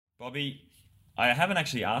Bobby, I haven't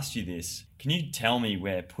actually asked you this. Can you tell me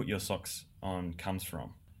where Put Your Socks On comes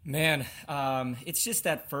from? Man, it's just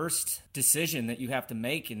that first decision that you have to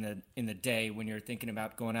make in the day when you're thinking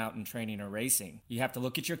about going out and training or racing. You have to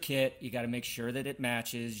look at your kit. You got to make sure that it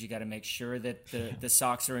matches. You got to make sure that the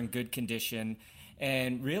socks are in good condition.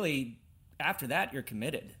 And really, after that, you're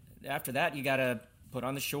committed. After that, you got to put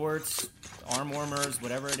on the shorts, arm warmers,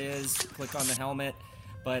 whatever it is. Click on the helmet,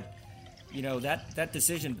 but that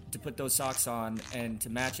decision to put those socks on and to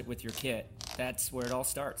match it with your kit, that's where it all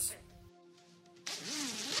starts.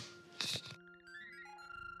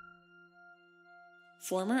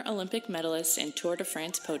 Former Olympic medalist and Tour de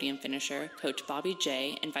France podium finisher, Coach Bobby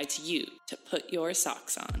J invites you to put your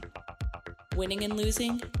socks on. Winning and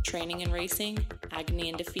losing, training and racing, agony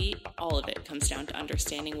and defeat, all of it comes down to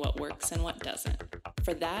understanding what works and what doesn't.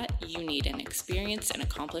 For that, you need an experienced and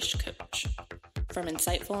accomplished coach. From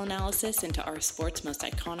insightful analysis into our sport's most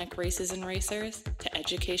iconic races and racers, to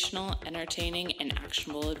educational, entertaining, and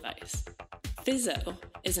actionable advice. Fizzo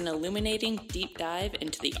is an illuminating deep dive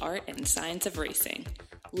into the art and science of racing,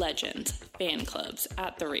 legends, fan clubs,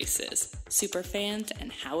 at the races, superfans,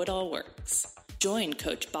 and how it all works. Join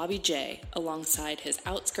Coach Bobby J alongside his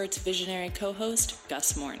Outskirts visionary co-host,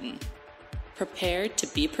 Gus Morton. Prepare to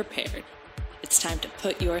be prepared. It's time to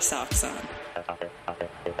put your socks on.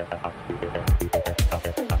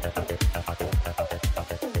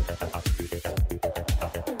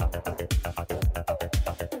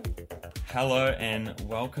 Hello and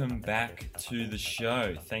welcome back to the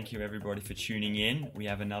show. Thank you everybody for tuning in. We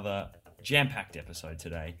have another jam-packed episode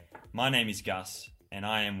today. My name is Gus and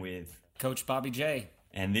I am with Coach Bobby J.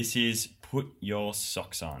 And this is Put Your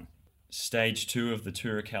Socks On. Stage 2 of the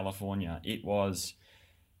Tour of California. It was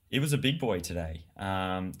a big boy today.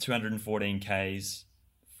 214 Ks,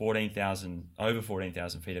 over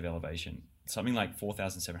 14,000 feet of elevation. Something like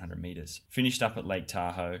 4,700 meters. Finished up at Lake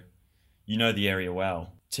Tahoe. You know the area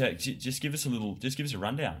well. Just give us a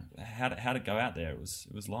rundown. How'd it go out there? It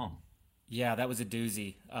was long. Yeah, that was a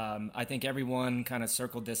doozy. I think everyone kind of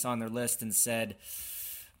circled this on their list and said,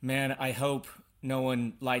 man, I hope no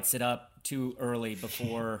one lights it up too early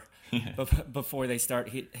before before they start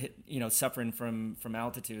suffering from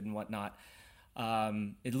altitude and whatnot.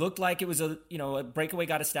 It looked like it was a breakaway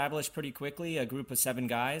got established pretty quickly, a group of 7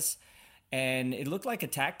 guys. And it looked like a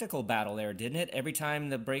tactical battle there, didn't it? Every time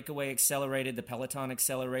the breakaway accelerated, the peloton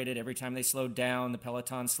accelerated. Every time they slowed down, the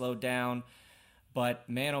peloton slowed down. But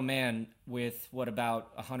man, oh man, with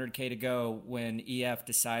about 100K to go, when EF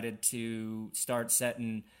decided to start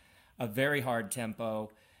setting a very hard tempo,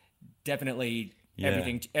 definitely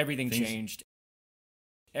everything changed.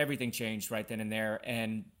 Everything changed right then and there.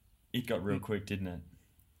 And it got real quick, didn't it?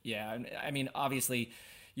 Yeah, I mean, obviously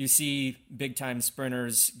you see big-time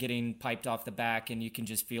sprinters getting piped off the back, and you can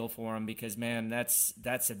just feel for them because, man, that's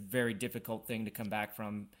a very difficult thing to come back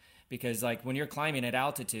from. Because, like, when you're climbing at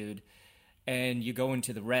altitude and you go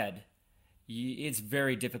into the red, it's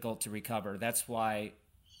very difficult to recover. That's why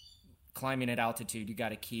climbing at altitude, you got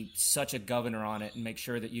to keep such a governor on it and make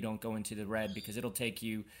sure that you don't go into the red because it'll take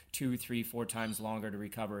you 2, 3, 4 times longer to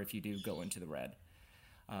recover if you do go into the red.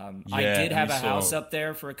 I did have a house up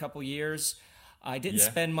there for a couple years. I didn't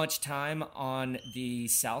spend much time on the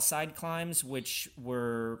south side climbs, which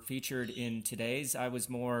were featured in today's. I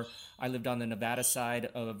lived on the Nevada side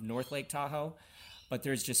of North Lake Tahoe, but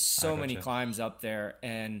there's just so many climbs up there.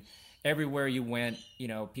 And everywhere you went,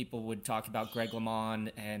 people would talk about Greg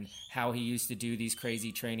LeMond and how he used to do these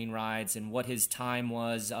crazy training rides and what his time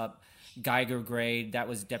was up Geiger grade. That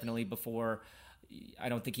was definitely before. I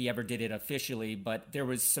don't think he ever did it officially, but there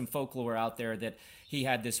was some folklore out there that he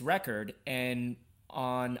had this record. And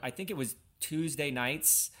on, I think it was Tuesday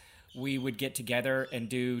nights, we would get together and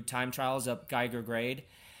do time trials up Geiger grade.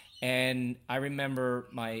 And I remember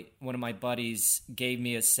one of my buddies gave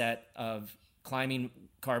me a set of climbing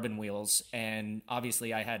carbon wheels. And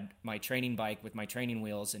obviously I had my training bike with my training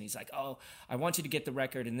wheels. And he's like, oh, I want you to get the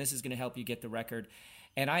record, and this is going to help you get the record.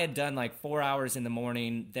 And I had done like 4 hours in the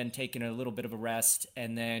morning, then taken a little bit of a rest,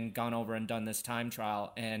 and then gone over and done this time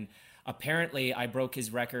trial. And apparently I broke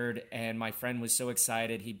his record, and my friend was so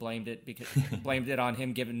excited he blamed it on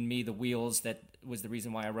him giving me the wheels. That was the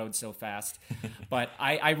reason why I rode so fast. But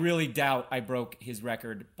I really doubt I broke his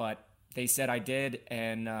record, but they said I did,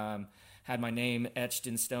 and had my name etched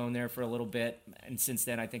in stone there for a little bit. And since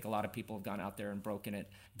then, I think a lot of people have gone out there and broken it.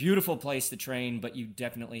 Beautiful place to train, but you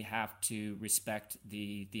definitely have to respect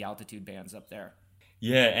the altitude bands up there.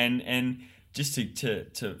 Yeah, and just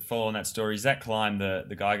to follow on that story, is that climb,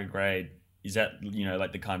 the Geiger grade, is that,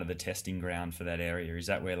 like the kind of the testing ground for that area? Is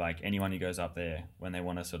that where like anyone who goes up there when they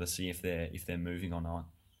want to sort of see if they're moving or not?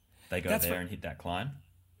 they go That's there what- and hit that climb?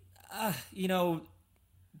 You know,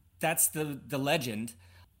 that's the legend.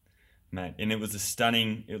 Mate, and it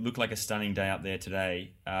looked like a stunning day up there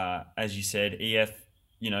today. As you said, EF,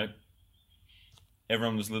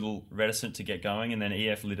 everyone was a little reticent to get going, and then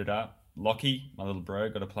EF lit it up. Lockie, my little bro,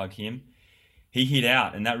 got to plug him. He hit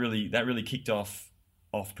out, and that really kicked off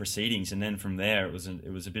proceedings. And then from there, it was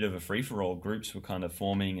a bit of a free for all. Groups were kind of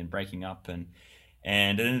forming and breaking up, and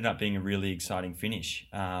it ended up being a really exciting finish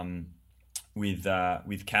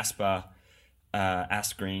with Casper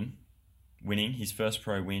Asgreen winning his first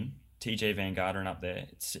pro win. TJ Van Garderen up there.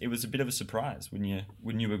 It was a bit of a surprise,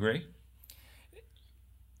 wouldn't you agree?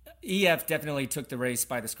 EF definitely took the race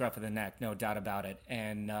by the scruff of the neck, no doubt about it.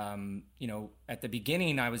 And, at the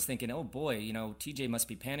beginning, I was thinking, oh boy, TJ must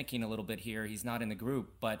be panicking a little bit here. He's not in the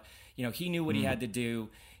group. But, he knew what he had to do.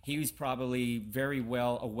 He was probably very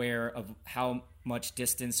well aware of how much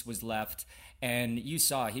distance was left. And you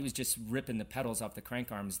saw he was just ripping the pedals off the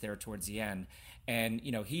crank arms there towards the end. And,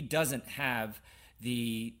 he doesn't have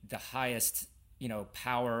the highest,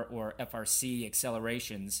 power or FRC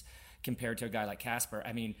accelerations compared to a guy like Casper.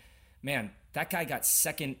 I mean, man, that guy got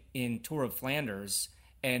second in Tour of Flanders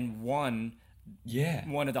and won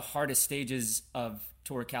one of the hardest stages of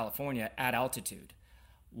Tour of California at altitude.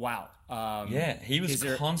 Wow. He was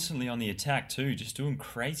constantly on the attack too, just doing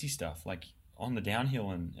crazy stuff like on the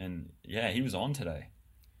downhill and he was on today.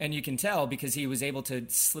 And you can tell because he was able to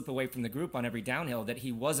slip away from the group on every downhill that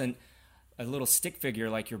he wasn't a little stick figure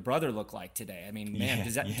like your brother looked like today. I mean, man,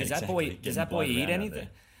 does that boy eat anything?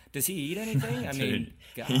 Does he eat anything? I mean,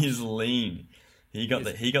 dude, he's lean. He got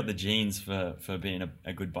the genes for being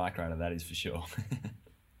a good bike rider. That is for sure.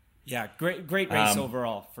 Yeah, great race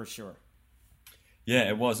overall for sure. Yeah,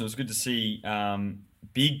 it was. It was good to see.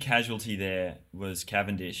 Big casualty there was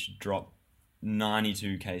Cavendish, dropped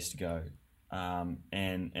 92 Ks to go,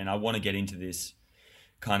 and I want to get into this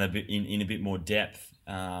kind of in a bit more depth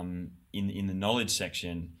in the knowledge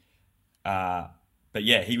section. But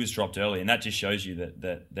yeah, he was dropped early, and that just shows you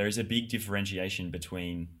that there is a big differentiation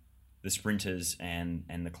between the sprinters and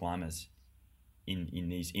the climbers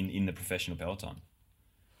in the professional peloton.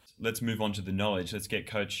 Let's move on to the knowledge. Let's get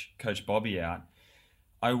Coach Bobby out.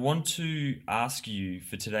 I want to ask you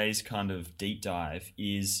for today's kind of deep dive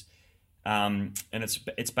is, and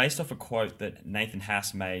it's based off a quote that Nathan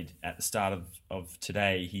Haas made at the start of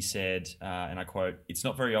today. He said, and I quote, "It's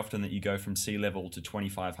not very often that you go from sea level to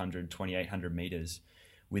 2,500, 2,800 meters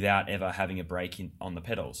without ever having a break on the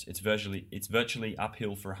pedals. It's virtually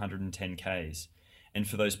uphill for 110 Ks. And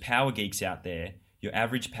for those power geeks out there, your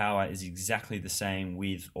average power is exactly the same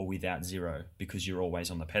with or without zero because you're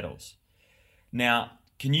always on the pedals." Now,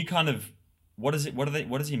 can you kind of what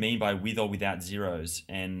does he mean by with or without zeros?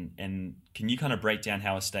 And can you kind of break down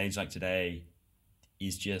how a stage like today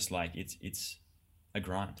is just like it's a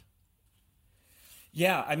grind?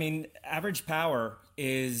 Yeah, I mean, average power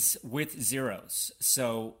is with zeros.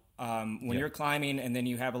 So when you're climbing and then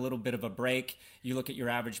you have a little bit of a break, you look at your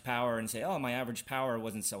average power and say, oh, my average power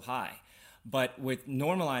wasn't so high. But with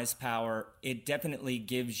normalized power, it definitely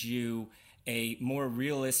gives you a more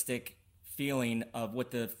realistic feeling of what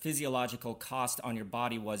the physiological cost on your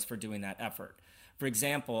body was for doing that effort. For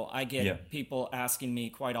example, I get people asking me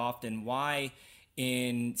quite often why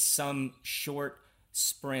in some short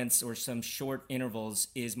sprints or some short intervals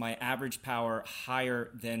is my average power higher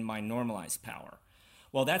than my normalized power.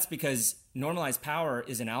 Well, that's because normalized power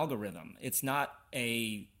is an algorithm. It's not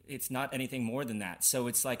anything more than that. So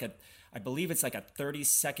it's like I believe it's like a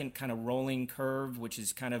 30-second kind of rolling curve, which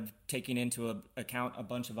is kind of taking into account a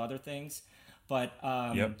bunch of other things. But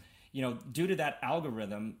due to that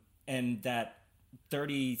algorithm and that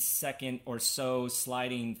 30-second or so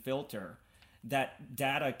sliding filter, that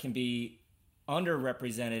data can be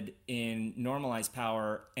underrepresented in normalized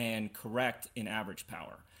power and correct in average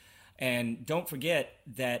power. And don't forget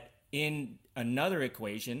that in another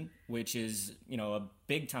equation, which is, a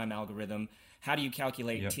big time algorithm, how do you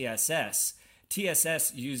calculate TSS?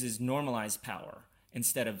 TSS uses normalized power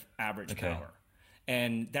instead of average power.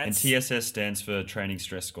 And TSS stands for training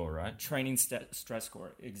stress score, right? Training stress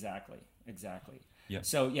score. Exactly. Yeah.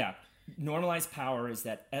 So normalized power is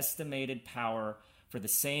that estimated power for the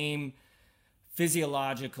same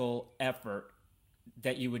physiological effort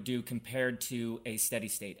that you would do compared to a steady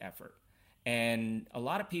state effort. And a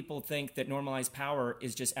lot of people think that normalized power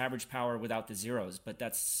is just average power without the zeros, but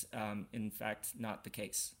that's in fact not the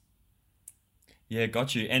case. Yeah,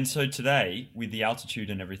 got you. And so today, with the altitude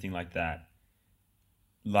and everything like that,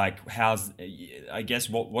 like what's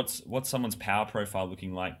someone's power profile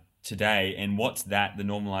looking like today, and what's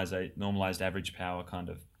the normalized average power kind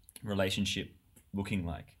of relationship looking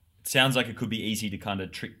like? sounds like it could be easy to kind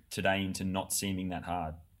of trick today into not seeming that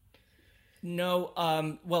hard.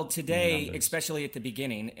 No, well, today, especially at the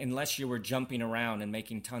beginning, unless you were jumping around and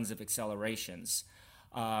making tons of accelerations,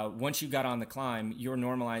 once you got on the climb, your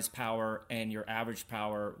normalized power and your average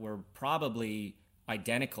power were probably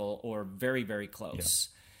identical or very, very close.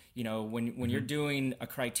 You know, when you're doing a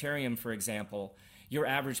criterium, for example, your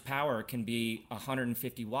average power can be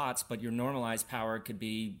 150 watts, but your normalized power could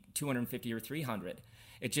be 250 or 300.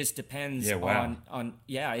 It just depends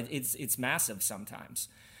it's massive sometimes.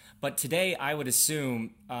 But today, I would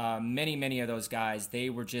assume many of those guys, they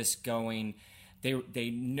were just going.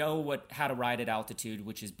 They know how to ride at altitude,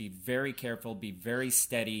 which is be very careful, be very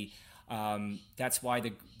steady. That's why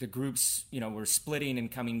the groups, were splitting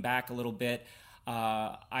and coming back a little bit.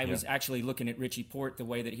 I was actually looking at Richie Port, the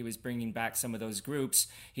way that he was bringing back some of those groups.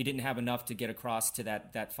 He didn't have enough to get across to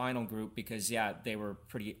that final group because, they were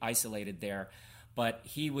pretty isolated there. But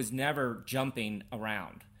he was never jumping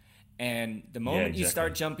around. And the moment you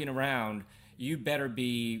start jumping around, you better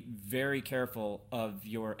be very careful of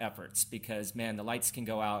your efforts because, man, the lights can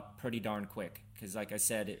go out pretty darn quick. Because, like I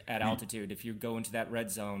said, at altitude, if you go into that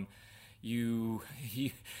red zone,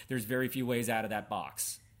 there's very few ways out of that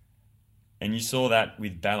box. And you saw that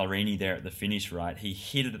with Ballerini there at the finish, right? He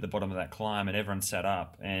hit it at the bottom of that climb and everyone sat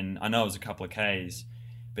up. And I know it was a couple of Ks,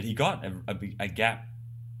 but he got a gap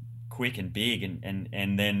quick and big and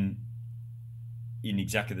then in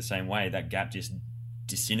exactly the same way, that gap just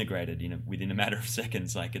disintegrated within a matter of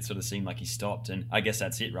seconds. Like it sort of seemed like he stopped, and I guess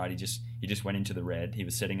that's it, right? He just went into the red. He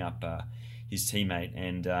was setting up his teammate,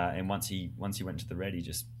 and once he went into the red,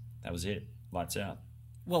 that was it, lights out.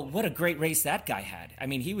 Well, what a great race that guy had! I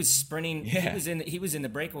mean, he was sprinting. Yeah. He was in the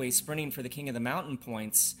breakaway, sprinting for the King of the Mountain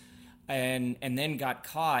points, and then got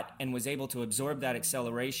caught and was able to absorb that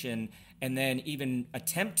acceleration, and then even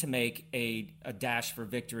attempt to make a dash for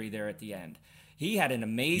victory there at the end. He had an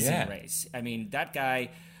amazing race. I mean, that guy,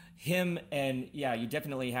 him, and you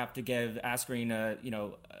definitely have to give Asgreen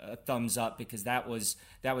a thumbs up because that was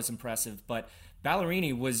impressive. But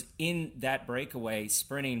Ballerini was in that breakaway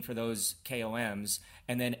sprinting for those KOMs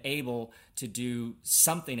and then able to do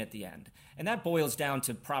something at the end. And that boils down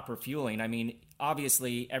to proper fueling. I mean,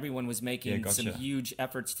 obviously everyone was making some huge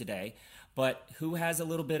efforts today, but who has a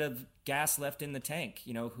little bit of gas left in the tank?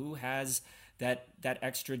 Who has that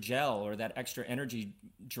extra gel or that extra energy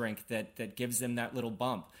drink that gives them that little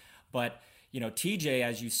bump? But TJ,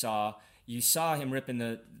 as you saw him ripping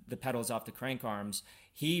the pedals off the crank arms.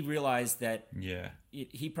 He realized that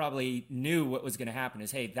he probably knew what was going to happen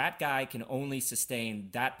is, hey, that guy can only sustain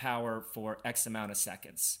that power for X amount of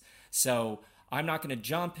seconds. So I'm not going to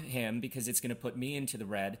jump him because it's going to put me into the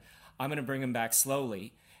red. I'm going to bring him back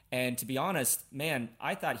slowly. And to be honest, man,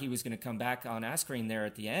 I thought he was going to come back on Asgreen there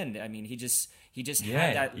at the end. I mean, he just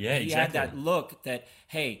had that had that look that,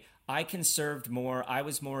 hey, I conserved more. I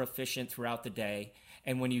was more efficient throughout the day.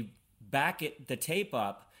 And when you back the tape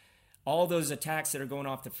up, all those attacks that are going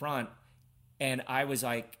off the front, and I was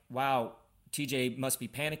like, wow, TJ must be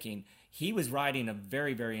panicking. He was riding a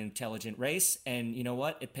very, very intelligent race, and you know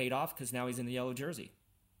what? It paid off because now he's in the yellow jersey.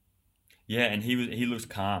 Yeah, and he looked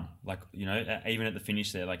calm, like, even at the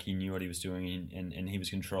finish there, like he knew what he was doing and he was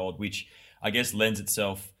controlled, which I guess lends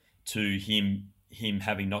itself to him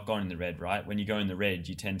having not gone in the red, right? When you go in the red,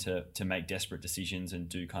 you tend to make desperate decisions and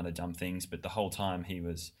do kind of dumb things, but the whole time he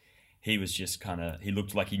was just he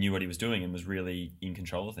looked like he knew what he was doing and was really in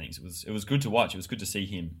control of things. It was good to watch. It was good to see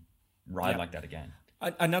him ride like that again.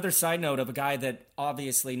 Another side note of a guy that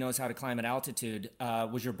obviously knows how to climb at altitude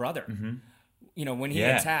was your brother. Mm-hmm. When he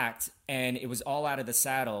attacked and it was all out of the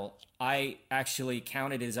saddle, I actually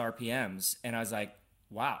counted his RPMs and I was like,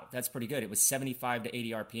 wow, that's pretty good. It was 75 to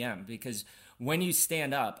 80 RPM because when you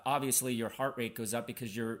stand up, obviously your heart rate goes up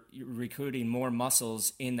because you're recruiting more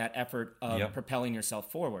muscles in that effort of propelling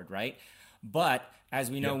yourself forward, right? But as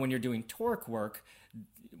we know, when you're doing torque work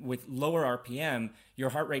with lower RPM, your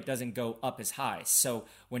heart rate doesn't go up as high. So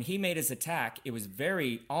when he made his attack, it was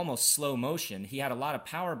very almost slow motion. He had a lot of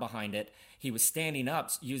power behind it. He was standing up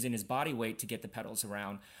using his body weight to get the pedals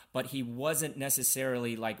around, but he wasn't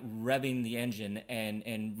necessarily like revving the engine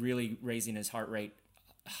and really raising his heart rate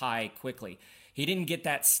high quickly. He didn't get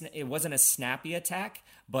that. It wasn't a snappy attack,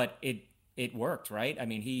 but it worked, right? I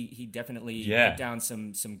mean, he definitely put down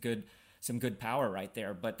some good power right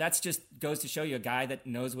there. But that's just goes to show you a guy that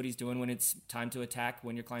knows what he's doing when it's time to attack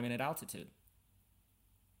when you're climbing at altitude.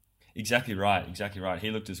 Exactly right.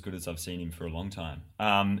 He looked as good as I've seen him for a long time.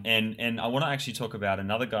 And I want to actually talk about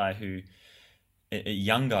another guy a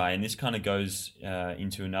young guy, and this kind of goes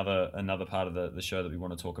into another part of the show that we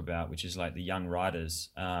want to talk about, which is like the young riders.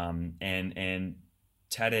 And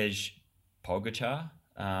Tadej Pogacar,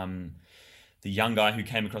 the young guy who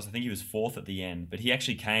came across. I think he was fourth at the end, but he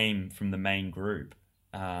actually came from the main group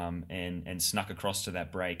and snuck across to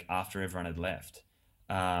that break after everyone had left.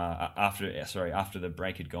 After the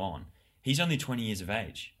break had gone. He's only 20 years of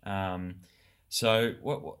age. So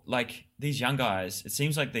like these young guys, it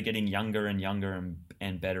seems like they're getting younger and younger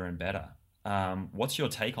and better and better. What's your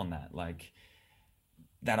take on that? Like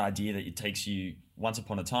that idea that it takes you once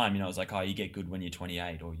upon a time, it was like, oh, you get good when you're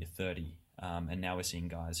 28 or you're 30. And now we're seeing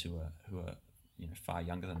guys who are far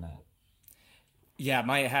younger than that. Yeah,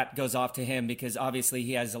 my hat goes off to him because obviously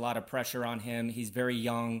he has a lot of pressure on him. He's very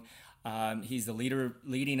young. He's the leader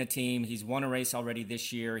leading a team. He's won a race already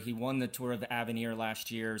this year. He won the Tour of Avenir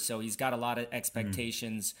last year, so he's got a lot of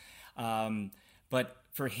expectations. But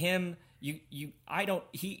for him, he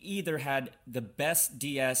either had the best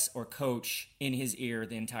DS or coach in his ear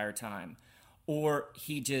the entire time, or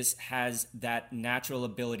he just has that natural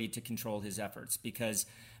ability to control his efforts. Because,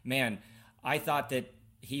 man, I thought that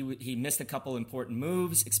he missed a couple important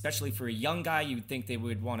moves, especially for a young guy. You'd think they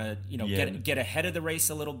would want to, get ahead of the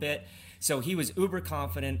race a little bit. So he was uber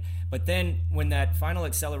confident. But then when that final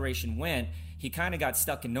acceleration went, he kind of got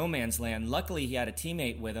stuck in no man's land. Luckily, he had a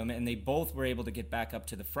teammate with him, and they both were able to get back up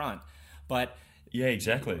to the front. But yeah,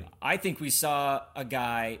 exactly. I think we saw a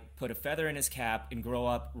guy put a feather in his cap and grow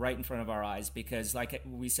up right in front of our eyes because, like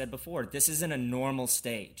we said before, this isn't a normal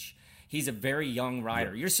stage. He's a very young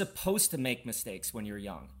rider. You're supposed to make mistakes when you're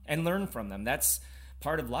young and learn from them. That's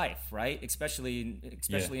part of life, right? Especially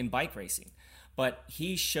in bike racing. But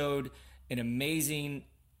he showed an amazing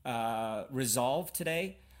resolve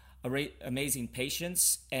today, amazing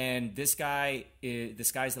patience, and the sky's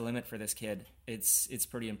the limit for this kid. It's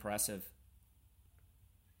pretty impressive.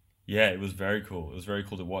 Yeah, it was very cool. It was very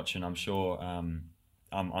cool to watch, and I'm sure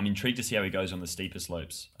I'm intrigued to see how he goes on the steeper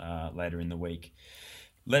slopes later in the week.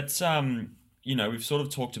 Let's we've sort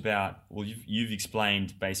of talked about, well, you've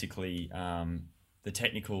explained basically the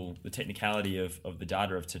technicality of the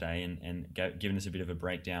data of today and given us a bit of a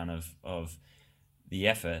breakdown of the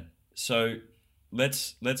effort. So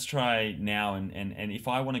let's try now and if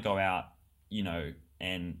I want to go out,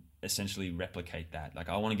 and essentially replicate that. Like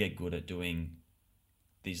I want to get good at doing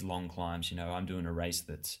these long climbs. I'm doing a race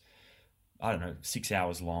that's, 6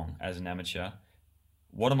 hours long as an amateur.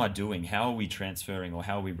 What am I doing? How are we transferring or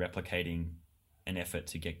how are we replicating an effort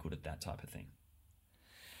to get good at that type of thing?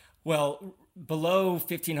 Well, below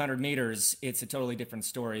 1,500 meters, it's a totally different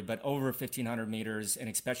story. But over 1,500 meters, and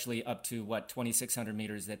especially up to 2,600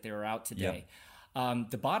 meters that they were out today,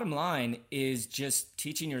 the bottom line is just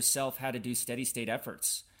teaching yourself how to do steady state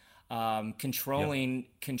efforts, controlling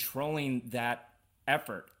that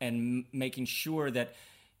effort and making sure that,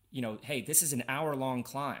 hey, this is an hour-long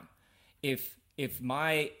climb. If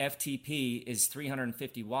my FTP is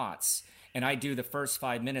 350 watts and I do the first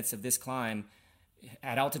 5 minutes of this climb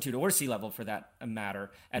at altitude or sea level for that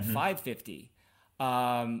matter at 550,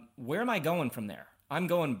 where am I going from there? I'm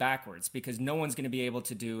going backwards because no one's going to be able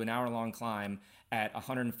to do an hour-long climb at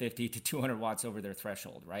 150 to 200 watts over their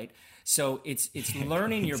threshold, right? So it's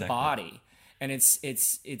learning your body and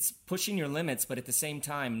it's pushing your limits, but at the same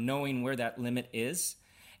time knowing where that limit is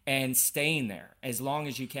and staying there as long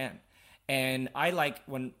as you can. And I like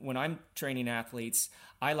when I'm training athletes,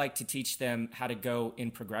 I like to teach them how to go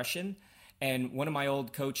in progression. And one of my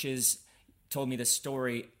old coaches told me this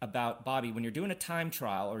story about, Bobby, when you're doing a time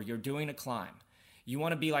trial or you're doing a climb, you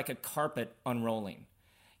want to be like a carpet unrolling.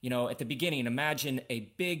 At the beginning, imagine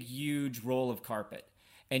a big, huge roll of carpet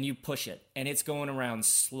and you push it and it's going around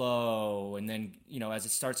slow. And then, as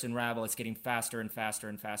it starts to unravel, it's getting faster and faster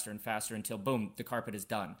and faster and faster until boom, the carpet is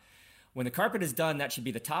done. When the carpet is done, that should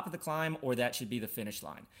be the top of the climb or that should be the finish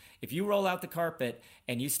line. If you roll out the carpet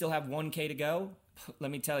and you still have 1K to go,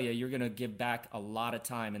 let me tell you, you're going to give back a lot of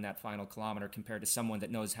time in that final kilometer compared to someone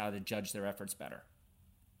that knows how to judge their efforts better.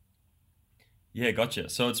 Yeah, gotcha.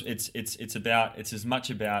 So it's as much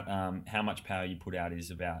about how much power you put out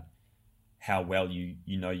is about how well you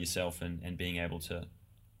know yourself and being able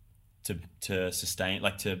to sustain,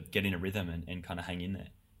 like to get in a rhythm and kind of hang in there.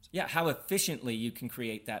 Yeah, how efficiently you can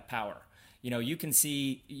create that power. You can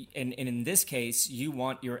see, and in this case, you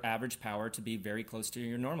want your average power to be very close to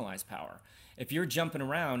your normalized power. If you're jumping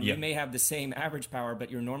around, you may have the same average power,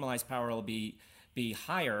 but your normalized power will be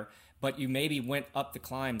higher, but you maybe went up the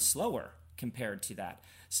climb slower compared to that.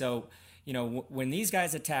 So, when these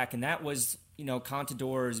guys attack, and that was,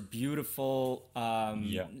 Contador's beautiful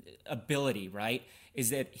ability, right, is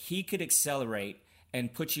that he could accelerate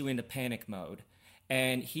and put you into panic mode.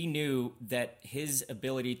 And he knew that his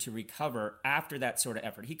ability to recover after that sort of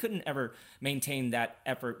effort, he couldn't ever maintain that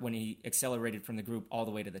effort when he accelerated from the group all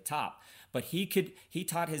the way to the top. But he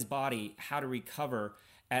taught his body how to recover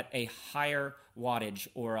at a higher wattage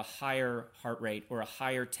or a higher heart rate or a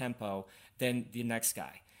higher tempo than the next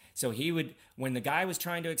guy. So he would, when the guy was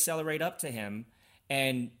trying to accelerate up to him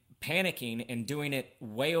and panicking and doing it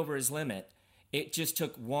way over his limit, it just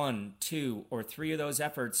took 1, 2, or 3 of those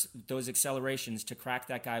efforts, those accelerations, to crack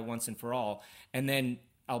that guy once and for all. And then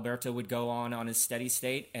Alberto would go on his steady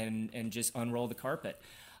state and just unroll the carpet.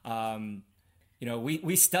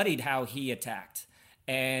 We studied how he attacked.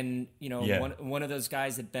 And, one of those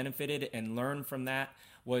guys that benefited and learned from that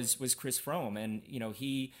was Chris Froome. And,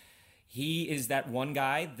 he is that one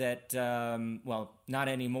guy that, not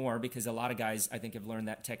anymore, because a lot of guys, I think, have learned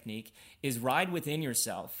that technique, is ride within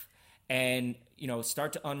yourself and,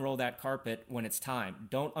 start to unroll that carpet when it's time.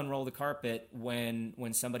 Don't unroll the carpet when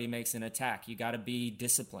somebody makes an attack. You got to be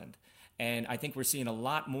disciplined. And I think we're seeing a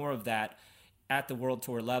lot more of that at the World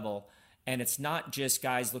Tour level. And it's not just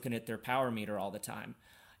guys looking at their power meter all the time.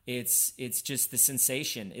 It's just the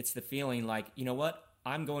sensation. It's the feeling like, you know what?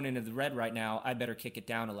 I'm going into the red right now. I better kick it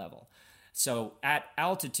down a level. So at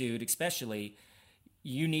altitude, especially,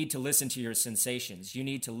 you need to listen to your sensations. You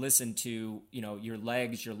need to listen to, your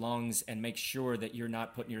legs, your lungs, and make sure that you're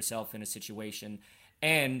not putting yourself in a situation,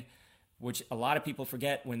 and which a lot of people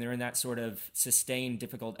forget when they're in that sort of sustained,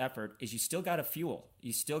 difficult effort, is you still got to fuel.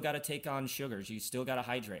 You still got to take on sugars. You still got to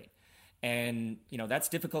hydrate. And, that's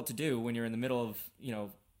difficult to do when you're in the middle of,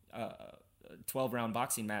 a 12-round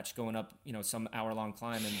boxing match going up, some hour-long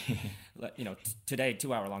climb and, today,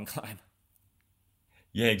 2-hour-long climb.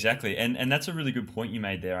 Yeah, exactly. And that's a really good point you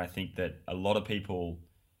made there. I think that a lot of people,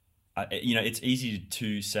 it's easy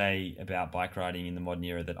to say about bike riding in the modern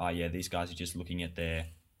era that, these guys are just looking at their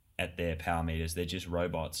power meters. They're just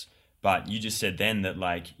robots. But you just said then that,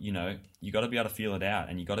 you got to be able to feel it out,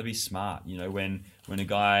 and you got to be smart. When a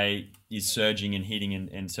guy is surging and hitting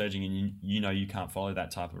and surging, and you can't follow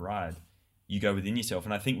that type of ride, you go within yourself.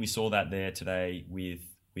 And I think we saw that there today with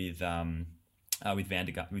Van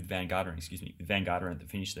Garderen at the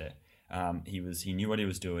finish there. He knew what he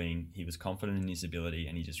was doing. He was confident in his ability,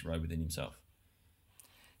 and he just rode within himself.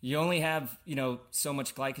 You only have so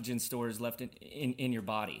much glycogen stores left in your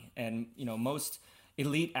body, and most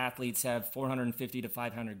elite athletes have 450 to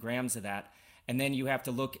 500 grams of that. And then you have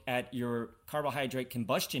to look at your carbohydrate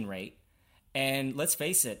combustion rate. And let's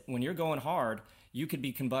face it, when you're going hard, you could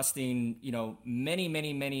be combusting,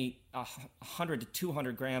 many 100 to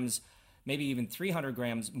 200 grams, maybe even 300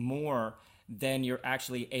 grams more than you're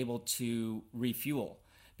actually able to refuel.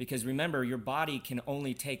 Because remember, your body can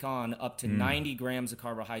only take on up to 90 grams of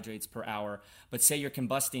carbohydrates per hour, but say you're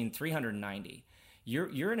combusting 390.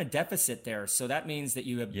 You're in a deficit there, so that means that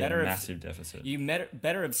you have massive deficit. You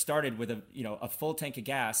better have started with a full tank of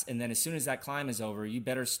gas, and then as soon as that climb is over, you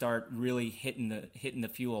better start really hitting the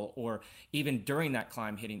fuel, or even during that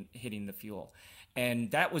climb hitting the fuel.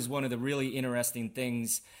 And that was one of the really interesting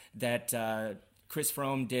things that Chris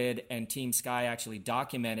Froome did, and Team Sky actually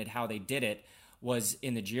documented how they did it. Was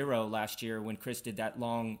in the Giro last year when Chris did that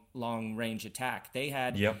long range attack. They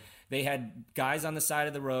had guys on the side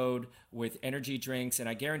of the road with energy drinks, and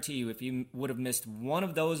I guarantee you, if you would have missed one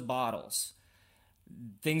of those bottles,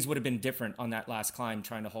 things would have been different on that last climb,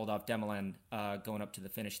 trying to hold off Dumoulin going up to the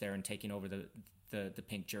finish there and taking over the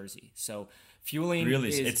pink jersey. So fueling really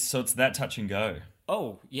it's that touch and go.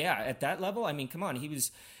 Oh yeah, at that level, I mean, come on, he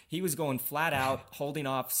was going flat out, holding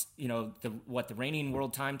off, the reigning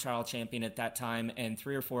world time trial champion at that time and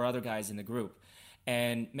 3 or 4 other guys in the group.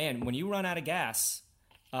 And man, when you run out of gas,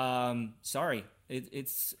 sorry,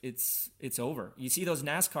 it's over. You see those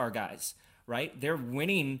NASCAR guys, right? They're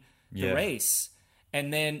winning the race,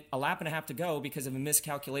 and then a lap and a half to go because of a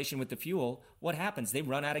miscalculation with the fuel. What happens? They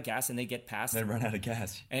run out of gas and they get past. They run out of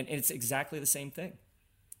gas, and it's exactly the same thing.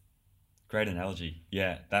 Great analogy.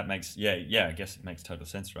 Yeah, that makes I guess it makes total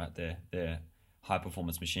sense right there. They're high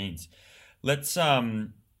performance machines. Let's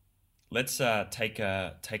take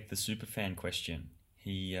the superfan question.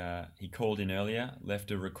 He called in earlier, left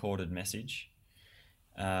a recorded message.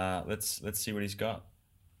 Let's see what he's got.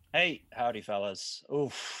 Hey, howdy fellas.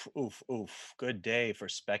 Oof. Good day for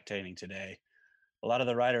spectating today. A lot of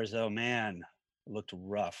the riders, though, man, looked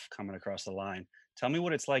rough coming across the line. Tell me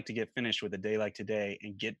what it's like to get finished with a day like today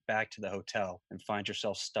and get back to the hotel and find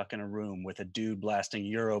yourself stuck in a room with a dude blasting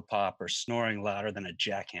Europop or snoring louder than a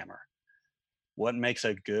jackhammer. What makes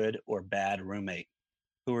a good or bad roommate?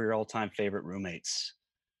 Who are your all-time favorite roommates?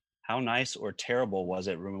 How nice or terrible was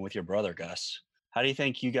it rooming with your brother, Gus? How do you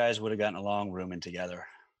think you guys would have gotten along rooming together?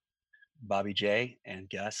 Bobby J, and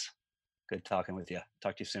Gus. Good talking with you.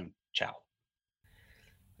 Talk to you soon. Ciao.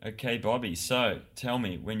 Okay, Bobby. So tell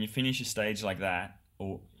me, when you finish a stage like that,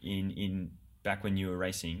 or in back when you were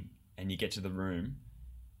racing, and you get to the room,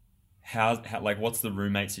 how like what's the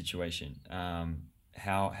roommate situation?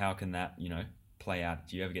 How can that play out?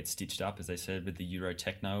 Do you ever get stitched up, as they said, with the Euro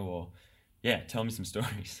techno, or yeah? Tell me some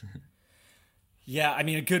stories. Yeah, I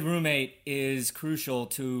mean, a good roommate is crucial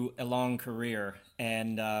to a long career,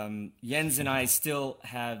 and Jens and I still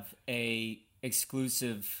have a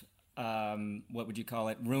exclusive, what would you call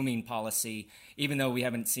it, rooming policy, even though we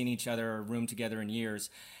haven't seen each other or roomed together in years.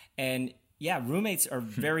 And yeah, roommates are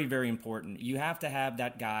very, very important. You have to have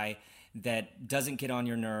that guy that doesn't get on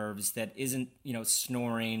your nerves, that isn't,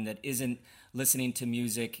 snoring, that isn't listening to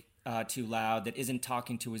music too loud, that isn't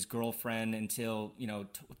talking to his girlfriend until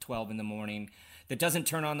 12 in the morning, that doesn't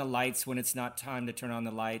turn on the lights when it's not time to turn on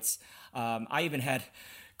the lights. I even had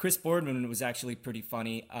Chris Boardman. It was actually pretty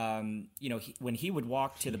funny. When he would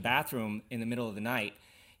walk to the bathroom in the middle of the night,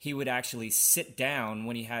 he would actually sit down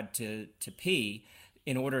when he had to pee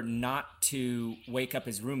in order not to wake up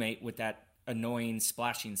his roommate with that annoying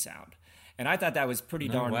splashing sound. And I thought that was pretty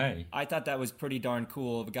I thought that was pretty darn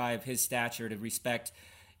cool of a guy of his stature to respect,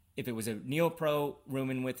 if it was a Neopro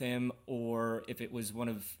rooming with him or if it was one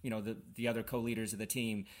of the other co-leaders of the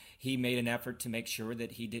team. He made an effort to make sure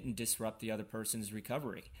that he didn't disrupt the other person's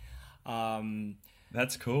recovery.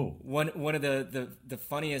 That's cool. One of the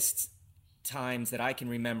funniest times that I can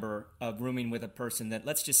remember of rooming with a person that,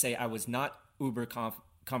 let's just say, I was not uber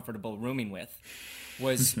comfortable rooming with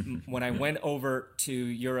was when I went over to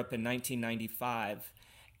Europe in 1995.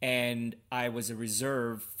 And I was a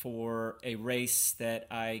reserve for a race that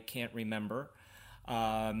I can't remember,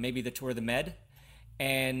 maybe the Tour of the Med.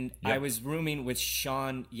 And Yep. I was rooming with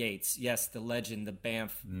Sean Yates. Yes, the legend, the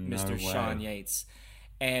Banff, Mr. way. Sean Yates.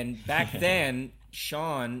 And back then,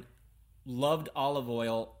 Sean loved olive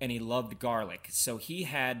oil and he loved garlic. So he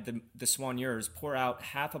had the soigneurs pour out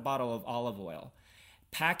half a bottle of olive oil,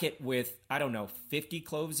 pack it with, 50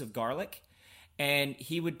 cloves of garlic. And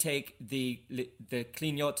he would take the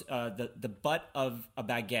clignote, the butt of a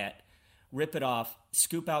baguette, rip it off,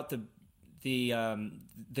 scoop out the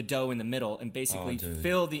dough in the middle, and basically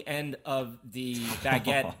fill the end of the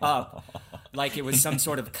baguette up like it was some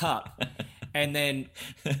sort of cup, and then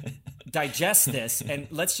digest this. And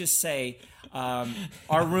let's just say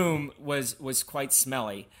our room was quite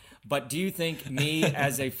smelly. But do you think me,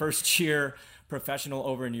 as a first-year professional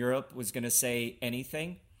over in Europe, was going to say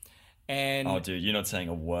anything? And oh, dude, you're not saying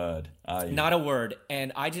a word, are you? Not a word.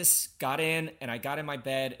 And I just got in, and I got in my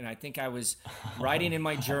bed, and I think I was writing in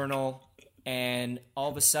my journal, and all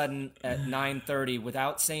of a sudden at 9:30,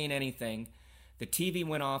 without saying anything, the TV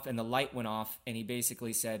went off and the light went off, and he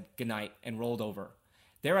basically said goodnight and rolled over.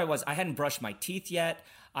 There I was. I hadn't brushed my teeth yet.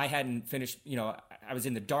 I hadn't finished, I was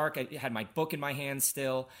in the dark. I had my book in my hand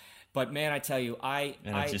still. But man, I tell you,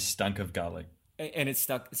 it just stunk of garlic. And it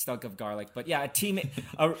stunk of garlic. But yeah,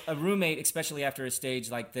 a roommate, especially after a stage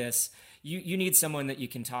like this, you need someone that you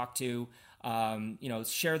can talk to,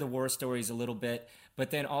 share the war stories a little bit, but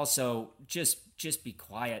then also just be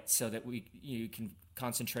quiet so that you can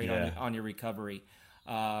concentrate on your recovery.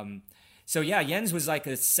 So yeah, Jens was like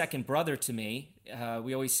a second brother to me.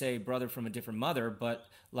 We always say brother from a different mother, but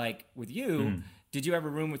like with you, did you ever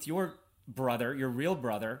room with your brother, your real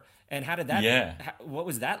brother? And how did that? Yeah. What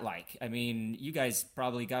was that like? I mean, you guys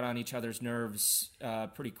probably got on each other's nerves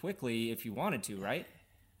pretty quickly if you wanted to, right?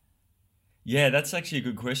 Yeah, that's actually a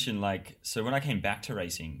good question. Like, so when I came back to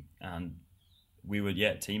racing, we were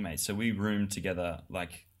teammates. So we roomed together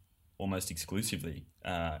like almost exclusively,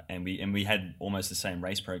 and we had almost the same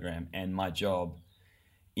race program. And my job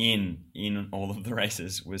in all of the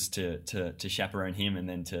races was to chaperone him and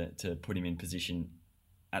then to put him in position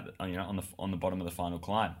at on the bottom of the final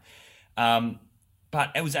climb.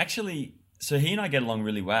 But it was actually, so he and I get along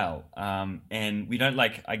really well, and we don't,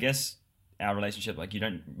 like, I guess our relationship, like, we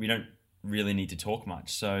don't really need to talk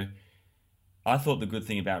much. So I thought the good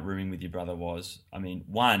thing about rooming with your brother was, I mean,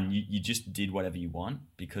 one, you just did whatever you want,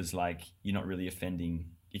 because like you're not really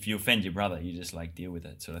offending. If you offend your brother, you just like deal with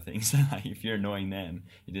it, sort of thing. So like, if you're annoying them,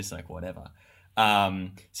 you're just like whatever.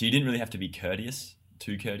 So you didn't really have to be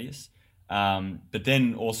too courteous. But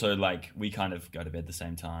then also, like, we kind of go to bed at the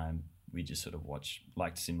same time. We just sort of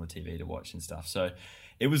liked similar TV to watch and stuff. So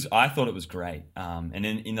I thought it was great. And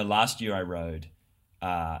then in the last year I rode,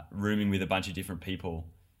 rooming with a bunch of different people,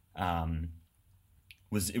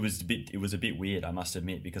 was a bit weird, I must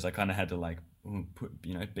admit, because I kind of had to like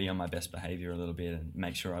be on my best behavior a little bit and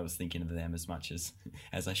make sure I was thinking of them as much as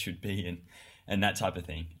I should be, and that type of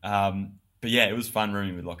thing. but yeah, it was fun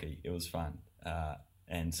rooming with Lockie. It was fun.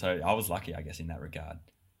 And so I was lucky, I guess, in that regard.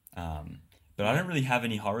 But I don't really have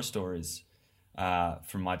any horror stories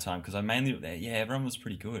from my time because everyone was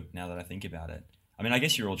pretty good now that I think about it. I mean, I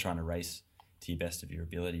guess you're all trying to race to your best of your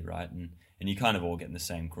ability, right? And you kind of all get in the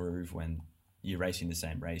same groove when you're racing the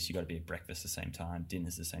same race. You got to be at breakfast the same time,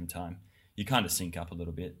 dinners the same time. You kind of sync up a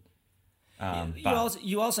little bit.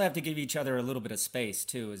 You also have to give each other a little bit of space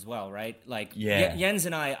too, as well, right? Like Jens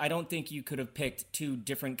and I don't think you could have picked two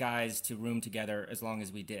different guys to room together as long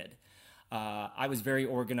as we did. I was very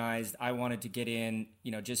organized. I wanted to get in,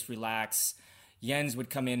 just relax. Jens would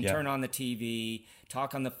come in, turn on the TV,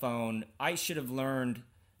 talk on the phone. I should have learned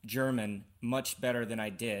German much better than I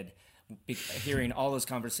did, hearing all those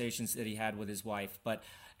conversations that he had with his wife. But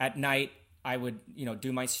at night, I would,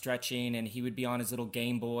 do my stretching, and he would be on his little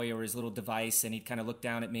Game Boy or his little device, and he'd kind of look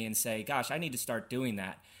down at me and say, gosh, I need to start doing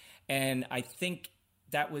that. And I think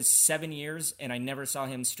that was 7 years, and I never saw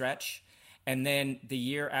him stretch. And then the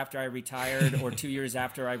year after I retired, or 2 years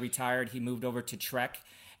after I retired, he moved over to Trek,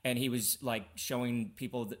 and he was like showing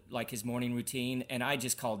people like his morning routine, and I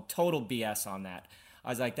just called total BS on that. I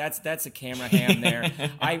was like, that's a camera ham there.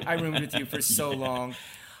 I roomed with you for so long.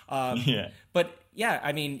 But yeah,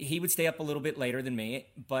 I mean, he would stay up a little bit later than me,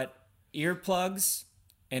 but earplugs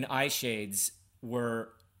and eye shades were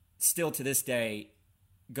still to this day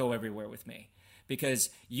go everywhere with me, because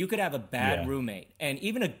you could have a bad roommate, and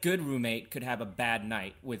even a good roommate could have a bad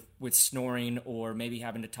night with snoring, or maybe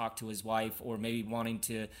having to talk to his wife, or maybe wanting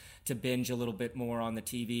to binge a little bit more on the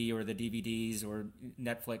TV or the DVDs or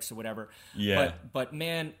Netflix or whatever. But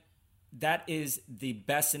man, that is the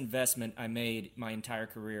best investment I made my entire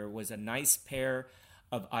career, was a nice pair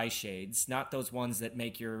of eye shades, not those ones that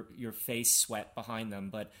make your face sweat behind them,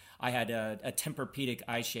 but I had a Tempur-Pedic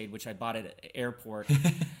eye shade, which I bought at an airport.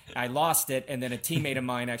 I lost it, and then a teammate of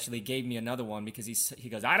mine actually gave me another one, because he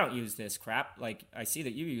goes, I don't use this crap. Like, I see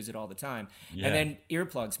that you use it all the time. Yeah. And then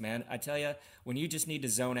earplugs, man. I tell you, when you just need to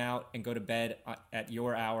zone out and go to bed at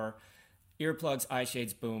your hour, earplugs, eye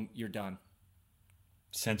shades, boom, you're done.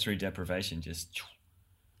 Sensory deprivation, just...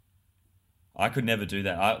 I could never do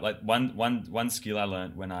that. I like one skill I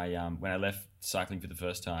learned when I left cycling for the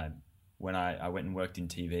first time, when I went and worked in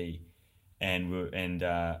TV, and we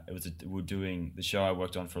were doing the show I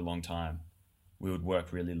worked on for a long time. We would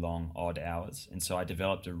work really long, odd hours, and so I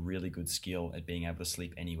developed a really good skill at being able to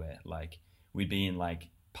sleep anywhere. Like, we'd be in like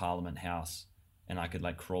Parliament House, and I could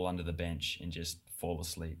like crawl under the bench and just fall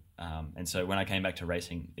asleep. And so when I came back to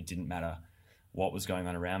racing, it didn't matter what was going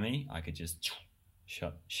on around me. I could just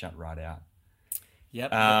shut right out.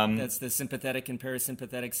 Yep, that's the sympathetic and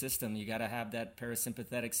parasympathetic system. You got to have that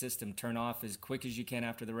parasympathetic system turn off as quick as you can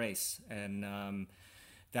after the race, and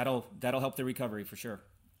that'll help the recovery for sure.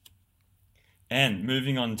 And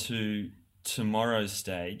moving on to tomorrow's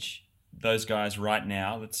stage, those guys right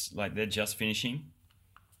now, they're just finishing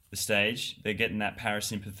the stage. They're getting that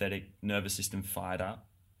parasympathetic nervous system fired up.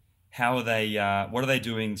 How are they? What are they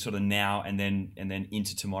doing sort of now and then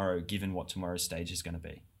into tomorrow, given what tomorrow's stage is going to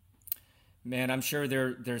be? Man, I'm sure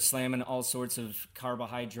they're slamming all sorts of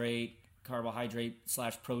carbohydrate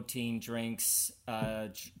 / protein drinks,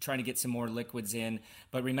 trying to get some more liquids in.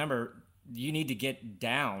 But remember, you need to get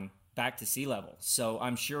down back to sea level. So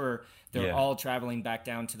I'm sure they're all traveling back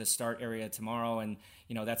down to the start area tomorrow. And,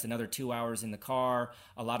 that's another 2 hours in the car.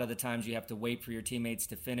 A lot of the times you have to wait for your teammates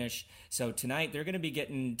to finish. So tonight they're going to be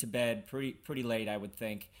getting to bed pretty late, I would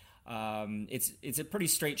think. It's a pretty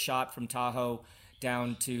straight shot from Tahoe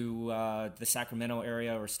down to the Sacramento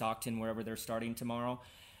area or Stockton, wherever they're starting tomorrow.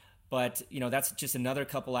 But, that's just another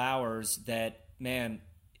couple hours that, man,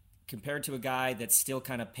 compared to a guy that's still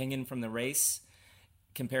kind of pinging from the race,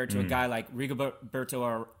 compared to a guy like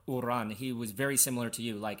Rigoberto Urán, he was very similar to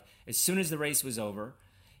you. Like, as soon as the race was over,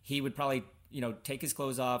 he would probably, take his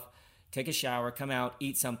clothes off, take a shower, come out,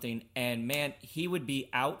 eat something, and, man, he would be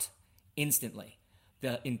out instantly.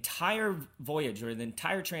 The entire voyage or the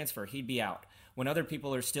entire transfer, he'd be out. When other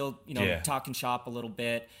people are still, talking shop a little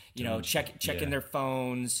bit, checking their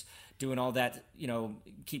phones, doing all that,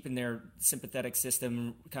 keeping their sympathetic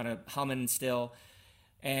system kind of humming still.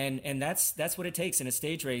 And that's what it takes in a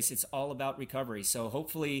stage race. It's all about recovery. So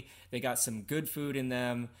hopefully they got some good food in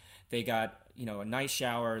them. They got, a nice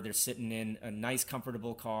shower. They're sitting in a nice,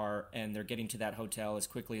 comfortable car, and they're getting to that hotel as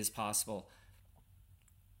quickly as possible.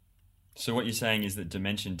 So what you're saying is that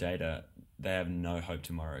Dimension Data, they have no hope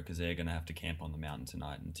tomorrow, because they're going to have to camp on the mountain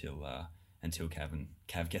tonight until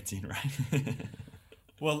Cav gets in, right?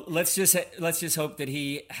 Well, let's just hope that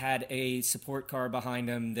he had a support car behind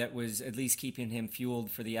him that was at least keeping him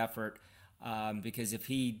fueled for the effort. because if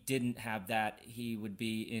he didn't have that, he would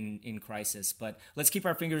be in crisis. But let's keep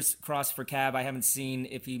our fingers crossed for Cab. I haven't seen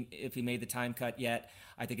if he made the time cut yet.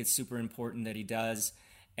 I think it's super important that he does,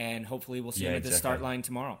 and hopefully we'll see him at the start line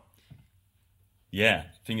tomorrow. Yeah,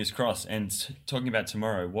 fingers crossed. And talking about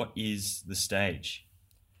tomorrow, what is the stage?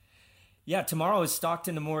 Yeah, tomorrow is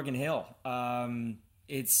Stockton to Morgan Hill.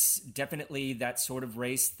 It's definitely that sort of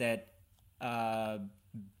race that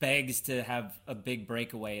begs to have a big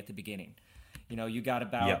breakaway at the beginning. You got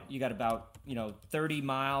about 30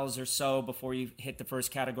 miles or so before you hit the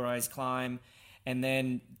first categorized climb, and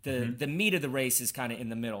then the meat of the race is kind of in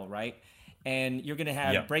the middle, right? And you're going to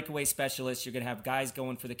have breakaway specialists. You're going to have guys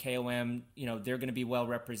going for the KOM. They're going to be well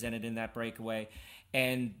represented in that breakaway,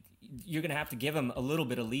 and you're going to have to give them a little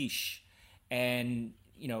bit of leash. And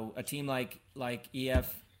a team like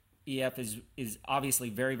EF is obviously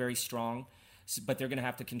very, very strong, but they're going to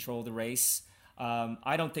have to control the race.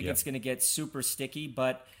 I don't think it's going to get super sticky,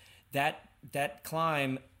 but that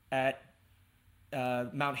climb at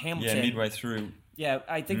Mount Hamilton, midway through. Yeah,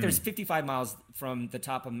 I think there's 55 miles from the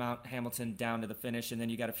top of Mount Hamilton down to the finish, and then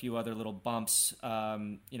you got a few other little bumps,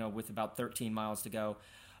 with about 13 miles to go.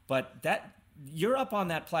 But you're up on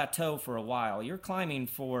that plateau for a while. You're climbing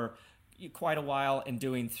for quite a while and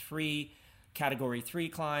doing 3 Category 3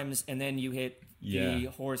 climbs, and then you hit the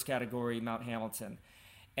horse category, Mount Hamilton.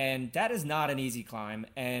 And that is not an easy climb,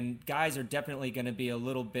 and guys are definitely going to be a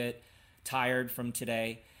little bit tired from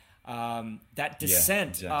today. That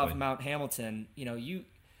descent of Mount Hamilton,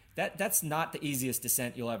 that's not the easiest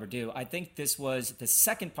descent you'll ever do. I think this was the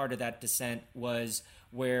second part of that descent was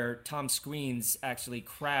where Tom Squeens actually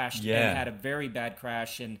crashed and had a very bad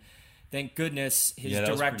crash, and thank goodness his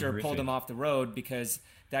director pulled him off the road, because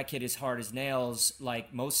that kid is hard as nails,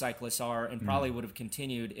 like most cyclists are, and probably would have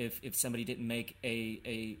continued if somebody didn't make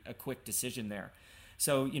a quick decision there.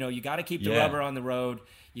 So, you got to keep the rubber on the road.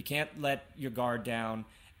 You can't let your guard down.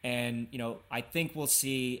 And, I think we'll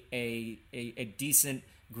see a decent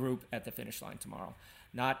group at the finish line tomorrow.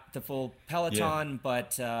 Not the full peloton,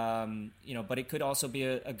 but it could also be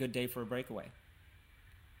a good day for a breakaway.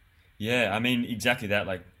 Yeah, I mean, exactly that.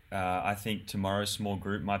 Like, I think tomorrow's small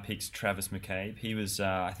group, my pick's Travis McCabe. He was,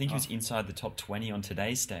 I think he was inside the top 20 on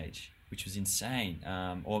today's stage, which was insane.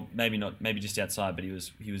 Or maybe not, maybe just outside, but he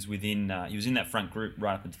was within, he was in that front group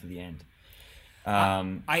right up until the end.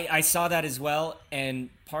 I saw that as well, and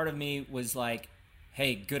part of me was like,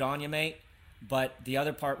 hey, good on you, mate. But the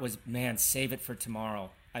other part was, man, save it for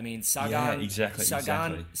tomorrow. I mean, Sagan,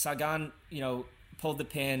 Sagan, pulled the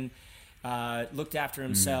pin, looked after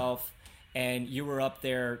himself, and you were up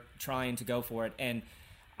there trying to go for it. And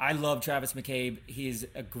I love Travis McCabe. He's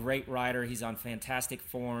a great rider. He's on fantastic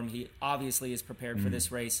form. He obviously is prepared for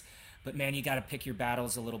this race. But, man, you got to pick your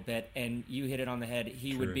battles a little bit, and you hit it on the head.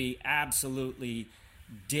 He would be absolutely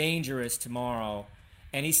dangerous tomorrow,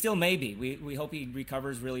 and he still may be. We hope he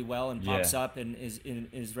recovers really well and pops up and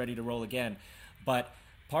is ready to roll again. But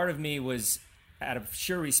part of me was, out of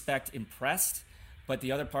sheer respect, impressed, but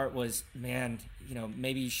the other part was, man,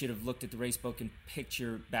 maybe you should have looked at the race book and picked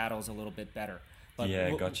your battles a little bit better. But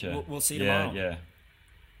gotcha. We'll see tomorrow. Yeah,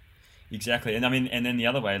 exactly. And I mean, and then the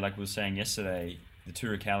other way, like we were saying yesterday, the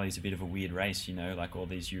Tour of Cali is a bit of a weird race, like all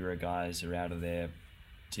these Euro guys are out of their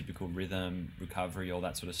typical rhythm, recovery, all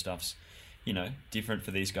that sort of stuff's, different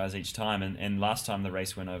for these guys each time. And last time the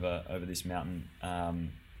race went over this mountain,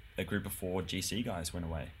 a group of 4 GC guys went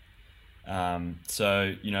away.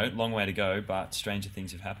 So, long way to go, but stranger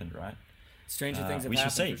things have happened, right? Stranger things have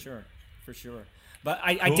happened, for sure. But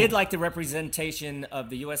Cool. I did like the representation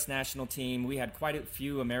of the U.S. national team. We had quite a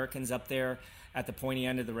few Americans up there at the pointy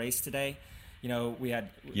end of the race today. We had,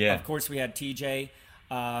 of course, we had TJ.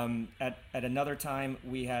 At another time,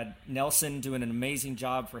 we had Nelson doing an amazing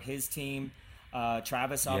job for his team.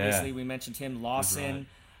 Travis, obviously, we mentioned him. Lawson,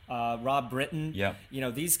 Rob Britton. Yeah.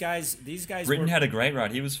 These guys. Britton had a great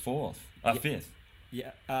ride. He was 5th.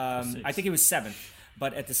 Yeah. I think he was 7th.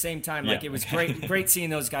 But at the same time, it was great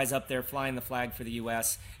seeing those guys up there flying the flag for the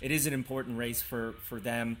U.S. It is an important race for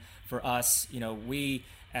them, for us. We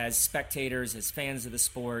as spectators, as fans of the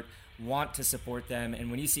sport, want to support them. And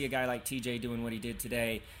when you see a guy like TJ doing what he did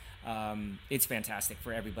today, it's fantastic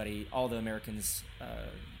for everybody, all the Americans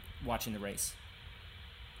watching the race.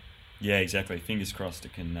 Yeah, exactly. Fingers crossed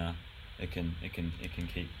it can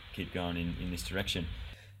keep going in this direction.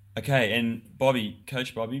 Okay, and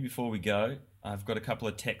Coach Bobby, before we go, I've got a couple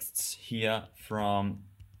of texts here from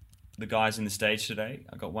the guys in the stage today.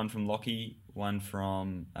 I got one from Lockie, one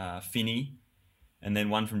from Finney, and then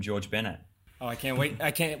one from George Bennett. Oh, I can't wait!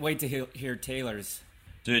 I can't wait to hear Taylor's.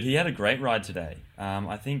 Dude, he had a great ride today.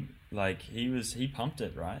 I think he pumped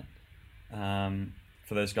it, right?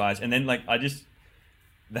 for those guys. And then like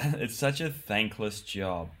it's such a thankless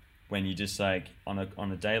job when you just like on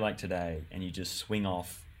a day like today and you just swing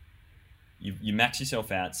off. You max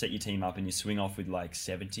yourself out, set your team up, and you swing off with like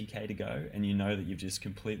 70k to go, and you know that you've just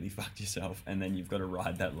completely fucked yourself, and then you've got to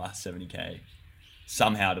ride that last 70k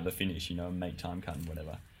somehow to the finish, and make time cut and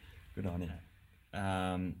whatever. Good on you.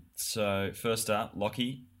 So first up,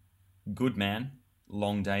 Lockie, good man,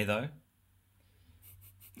 long day though.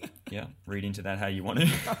 Yeah, read into that how you want to.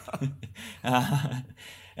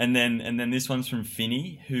 And then this one's from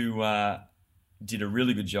Finney, who did a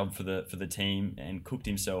really good job for the team and cooked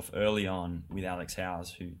himself early on with Alex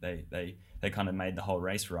Howes, who they kind of made the whole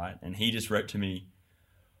race right. And he just wrote to me,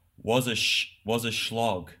 was a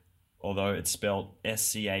schlog, although it's spelled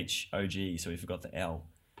SCHOG, so he forgot the L.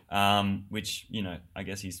 Which, I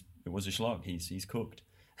guess it was a schlog. He's cooked.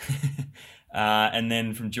 And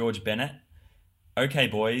then from George Bennett, okay,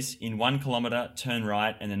 boys, in 1 kilometre, turn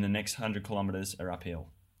right, and then the next 100 kilometres are uphill.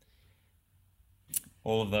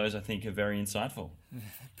 All of those, I think, are very insightful.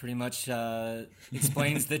 Pretty much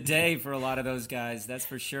explains the day for a lot of those guys. That's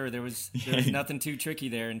for sure. There was nothing too tricky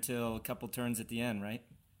there until a couple turns at the end, right?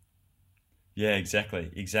 Yeah, exactly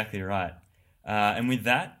right. And with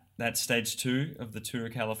that's stage 2 of the Tour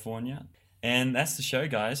of California. And that's the show,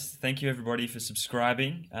 guys. Thank you, everybody, for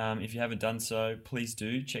subscribing. If you haven't done so, please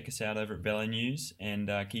do. Check us out over at Velo News and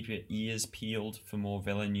keep your ears peeled for more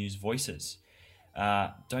Velo News voices.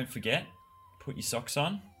 Don't forget, put your socks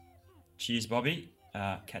on. Cheers, Bobby.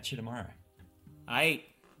 Catch you tomorrow. Aight.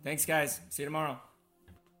 Thanks, guys. See you tomorrow.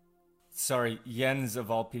 Sorry, Jens,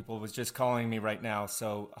 of all people, was just calling me right now,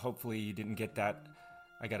 so hopefully you didn't get that.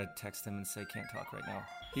 I gotta text him and say can't talk right now.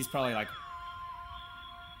 He's probably like,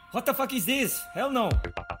 what the fuck is this? Hell no.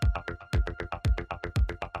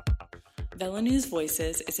 Velo News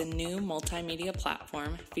Voices is a new multimedia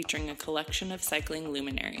platform featuring a collection of cycling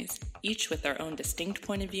luminaries, each with their own distinct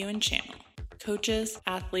point of view and channel. Coaches,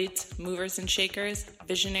 athletes, movers and shakers,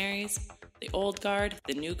 visionaries, the old guard,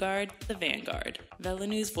 the new guard, the vanguard. Velo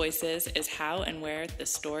News Voices is how and where the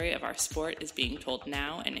story of our sport is being told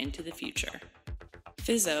now and into the future.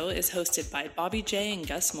 Fizzo is hosted by Bobby J and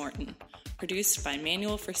Gus Morton, produced by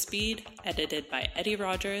Manual for Speed, edited by Eddie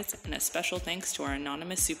Rogers, and a special thanks to our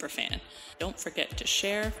anonymous superfan. Don't forget to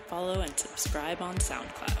share, follow, and subscribe on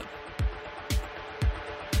SoundCloud.